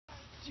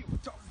You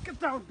dog, get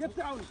down, get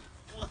down!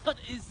 What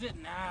is it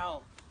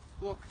now?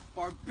 Look,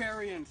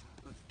 barbarians.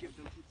 Let's give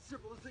them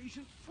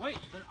civilization. Wait,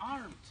 they're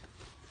armed.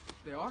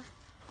 They are?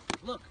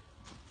 Look.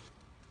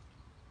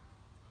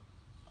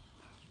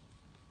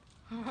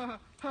 I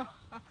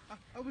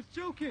was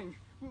joking.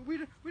 We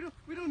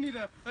don't need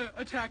to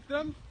attack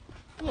them.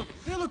 Look,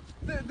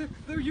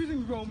 they're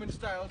using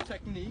Roman-style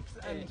techniques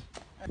and.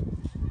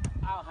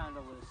 I'll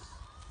handle this.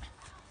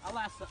 I'll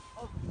ask the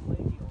ugly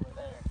lady over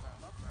there.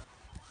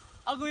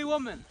 Ugly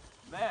woman.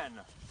 Man,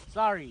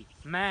 Sorry,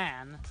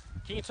 man.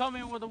 Can you tell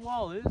me where the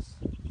wall is?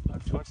 I'm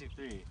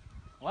 23.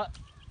 What?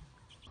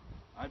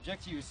 I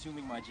object to you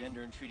assuming my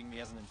gender and treating me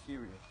as an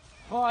inferior.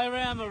 Well, I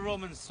am a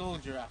Roman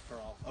soldier after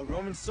all. A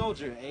Roman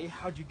soldier, eh?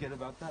 How'd you get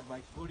about that? By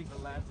floating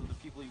the lands of the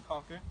people you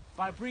conquer?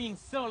 By bringing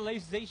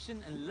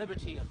civilization and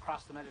liberty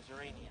across the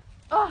Mediterranean.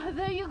 Oh,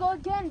 there you go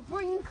again,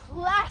 bringing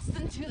class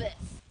into this.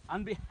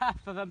 On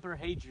behalf of Emperor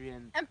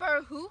Hadrian.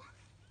 Emperor who?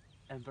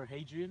 Emperor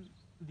Hadrian,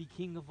 the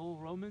king of all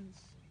Romans?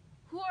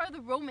 Who are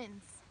the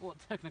Romans? Well,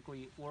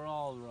 technically, we're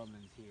all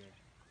Romans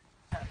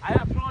here. I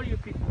applaud you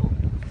people.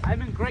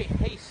 I'm in great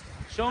haste.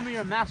 Show me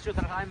your master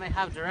that I may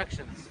have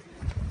directions.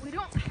 We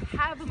don't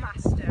have a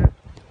master.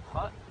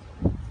 What?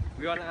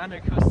 We are an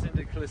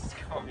anarcho-syndicalist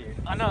commune.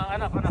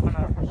 Enough.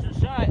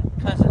 Shut up,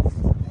 peasants.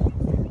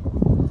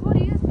 What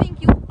do you think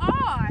you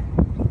are?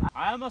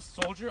 I am a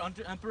soldier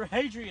under Emperor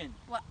Hadrian.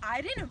 Well,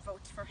 I didn't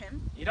vote for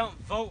him. You don't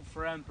vote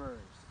for emperors.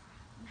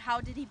 How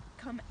did he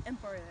become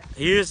emperor?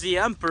 He is the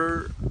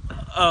emperor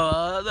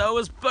that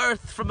was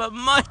birthed from a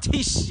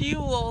mighty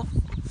she-wolf.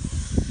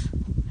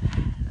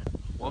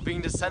 Well,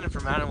 being descended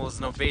from animals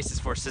is no basis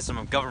for a system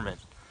of government.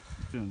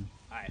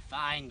 I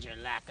find your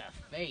lack of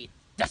faith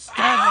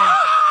disturbing.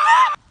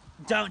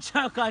 Don't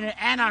choke on your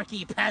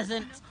anarchy,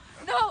 peasant.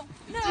 No.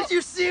 Did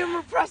you see him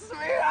repressing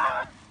me?